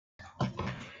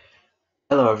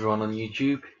Hello everyone on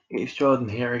YouTube, it's Jordan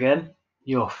here again,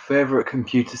 your favourite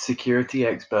computer security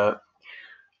expert.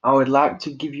 I would like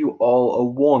to give you all a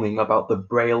warning about the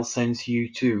Braille Sense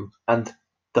U2 and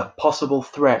the possible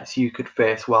threats you could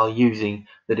face while using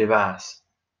the device.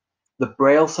 The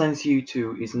Braille Sense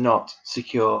U2 is not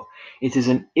secure. It is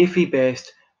an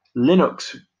IFI-based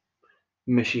Linux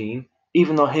machine,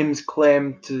 even though HIMS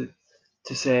claim to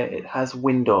say it has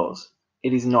Windows.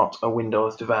 It is not a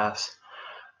Windows device.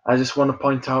 I just want to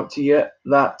point out to you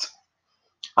that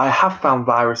I have found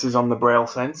viruses on the Braille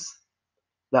Sense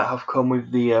that have come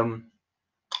with the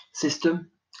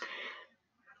system.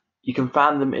 You can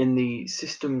find them in the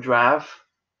system drive.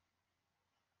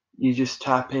 You just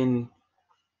type in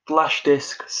flash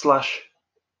disk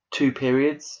 /2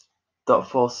 periods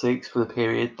 .46 for the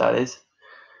period, that is.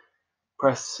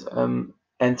 Press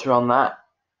enter on that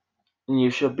and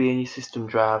you should be in your system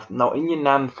drive. Now in your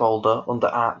NAN folder under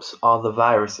apps are the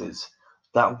viruses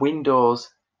that Windows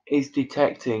is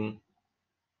detecting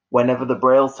whenever the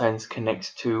Braille Sense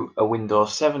connects to a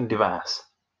Windows 7 device.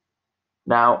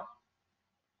 Now,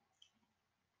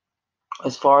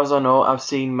 as far as I know, I've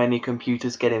seen many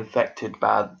computers get infected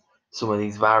by some of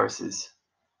these viruses.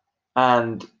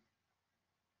 And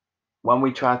when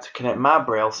we tried to connect my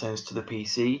Braille Sense to the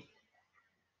PC,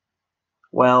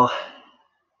 well,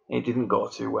 it didn't go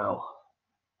too well.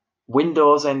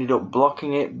 Windows ended up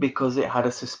blocking it because it had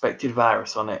a suspected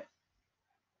virus on it.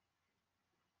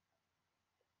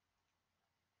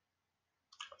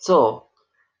 So,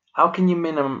 how can you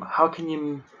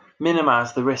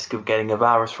minimize the risk of getting a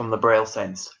virus from the Braille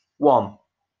Sense? 1.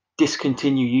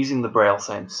 Discontinue using the Braille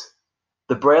Sense.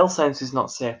 The Braille Sense is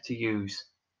not safe to use.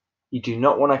 You do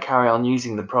not want to carry on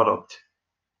using the product.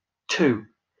 2.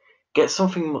 Get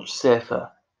something much safer,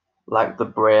 like the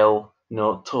Braille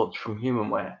Note Touch from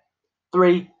Humanware.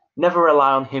 3. Never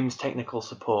rely on HIMS technical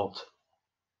support.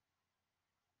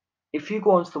 If you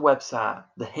go onto the website,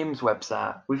 the HIMS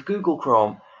website, with Google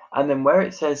Chrome, and then where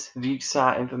it says View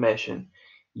Site Information,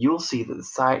 you'll see that the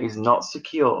site is not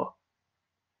secure.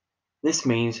 This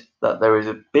means that there is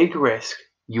a big risk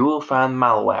you will find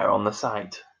malware on the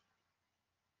site.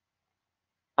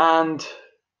 And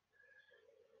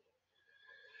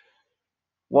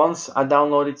once I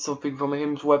downloaded something from a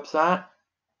HIMS website,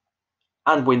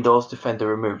 and Windows Defender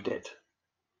removed it.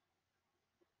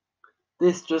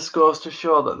 This just goes to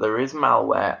show that there is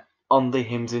malware on the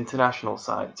HIMS International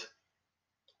site.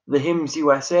 The HIMS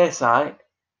USA site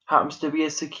happens to be a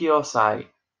secure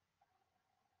site.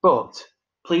 But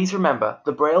please remember,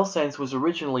 the Braille Sense was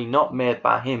originally not made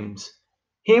by HIMS.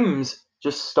 HIMS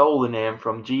just stole the name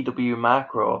from GW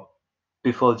Micro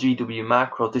before GW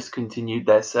Micro discontinued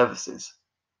their services.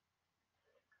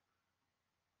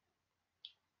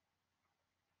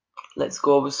 Let's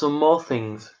go over some more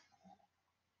things.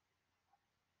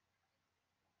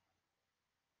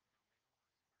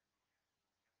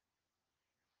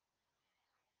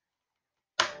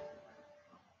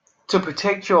 To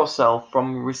protect yourself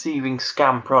from receiving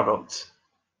scam products,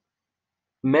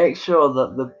 make sure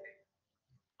that the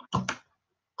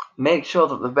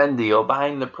vendor you're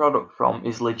buying the product from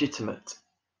is legitimate.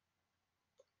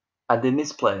 And in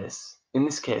this case,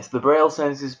 the Braille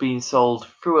Sense is being sold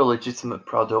through a legitimate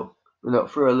product,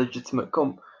 through a legitimate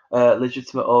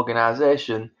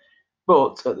organization,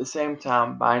 but at the same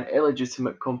time by an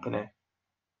illegitimate company.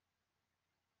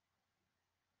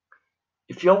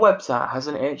 If your website has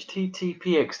an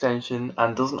HTTP extension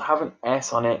and doesn't have an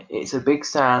S on it, it's a big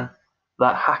sign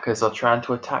that hackers are trying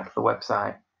to attack the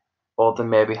website, or there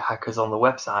may be hackers on the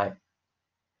website.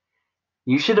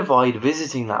 You should avoid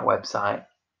visiting that website.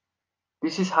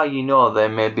 This is how you know there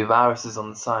may be viruses on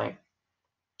the site.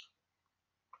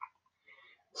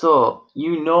 So,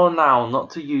 you know now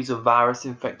not to use a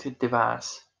virus-infected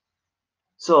device.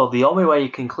 So, the only way you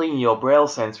can clean your Braille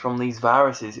Sense from these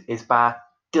viruses is by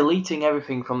deleting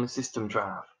everything from the system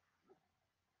drive.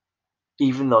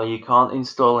 Even though you can't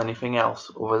install anything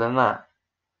else other than that.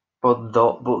 But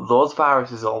those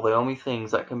viruses are the only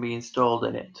things that can be installed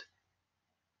in it.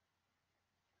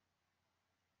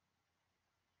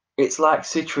 It's like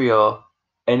Citrio,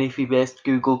 an IFI-based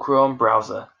Google Chrome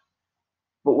browser.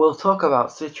 But we'll talk about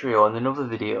Citrio in another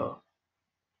video.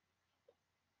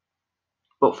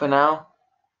 But for now,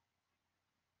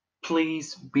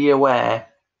 please be aware,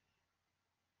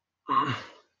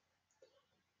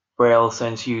 Braille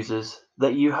Sense users,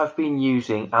 that you have been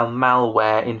using a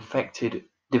malware-infected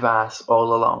device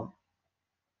all along.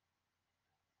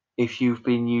 If you've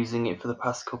been using it for the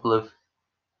past couple of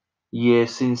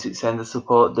years since its end of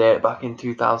support date back in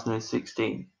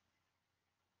 2016.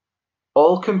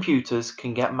 All computers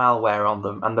can get malware on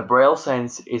them, and the Braille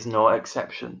Sense is no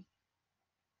exception.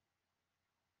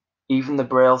 Even the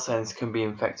braille sense can be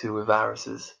infected with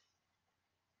viruses.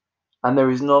 And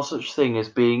there is no such thing as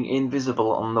being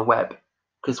invisible on the web,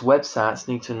 because websites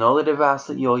need to know the device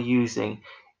that you're using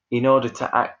in order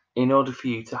for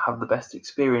you to have the best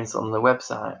experience on the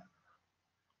website.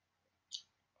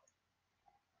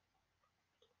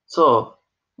 So,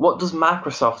 what does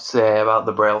Microsoft say about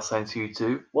the Braille Sense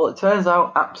U2? Well, it turns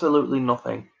out absolutely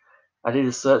nothing. I did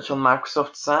a search on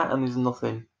Microsoft's site and there's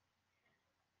nothing.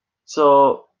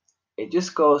 So, it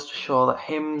just goes to show that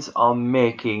hymns are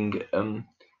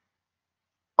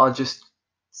just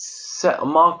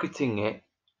marketing it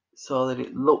so that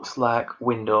it looks like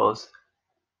Windows,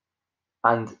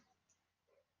 and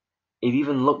it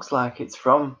even looks like it's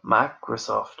from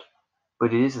Microsoft,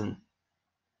 but it isn't.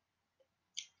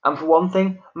 And for one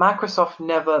thing, Microsoft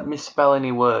never misspell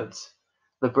any words.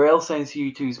 The Braille Sense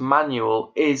U2's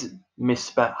manual has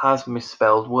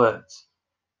misspelled words.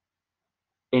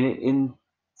 In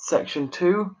section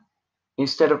 2,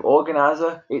 instead of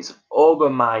organizer, it's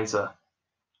organizer.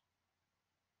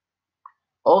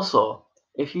 Also,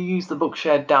 if you use the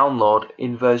Bookshare download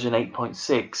in version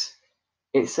 8.6,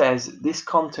 it says this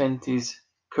content is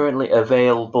currently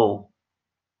available.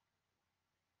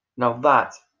 Now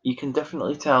that, you can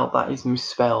definitely tell that is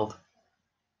misspelled.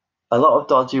 A lot of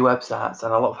dodgy websites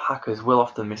and a lot of hackers will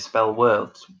often misspell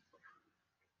words.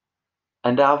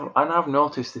 And I've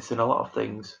noticed this in a lot of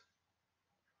things.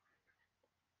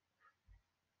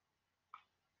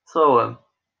 So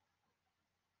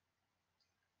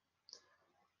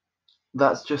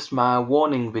that's just my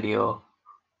warning video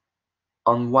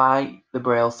on why the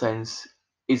Braille Sense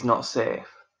is not safe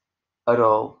at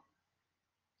all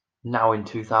now in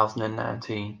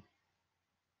 2019,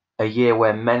 a year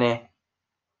where many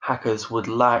hackers would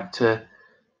like to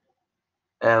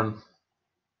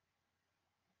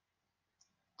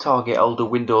target older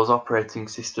Windows operating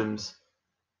systems.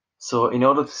 So in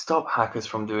order to stop hackers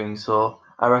from doing so,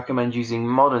 I recommend using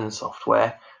modern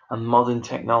software and modern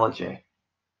technology,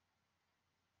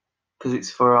 because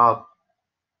it's for our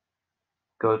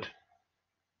good.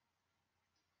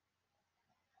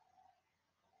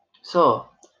 So,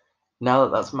 now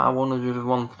that that's my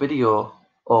 101st video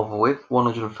over with,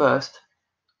 101st,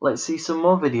 let's see some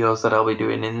more videos that I'll be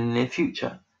doing in the near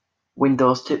future.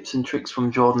 Windows tips and tricks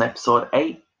from Jordan episode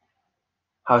 8,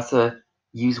 how to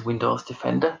use Windows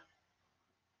Defender,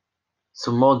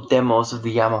 some more demos of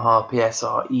the Yamaha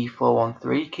PSR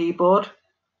E413 keyboard,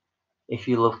 if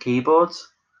you love keyboards,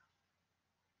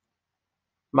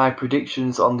 my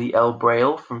predictions on the L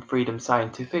Braille from Freedom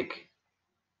Scientific,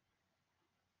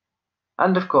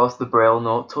 and of course the Braille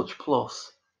Note Touch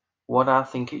Plus, what I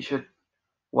think it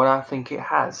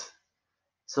has.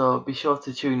 So be sure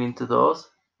to tune into those.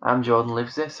 I'm Jordan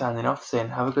Livesey signing off saying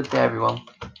have a good day everyone.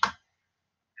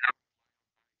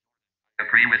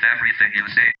 Agree with everything you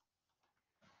say.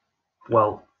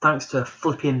 Well, thanks to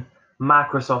flipping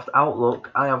Microsoft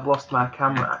Outlook, I have lost my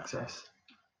camera access.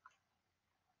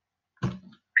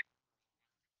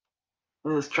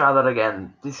 Let's try that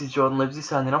again. This is Jordan Livesey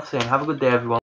signing off saying have a good day everyone.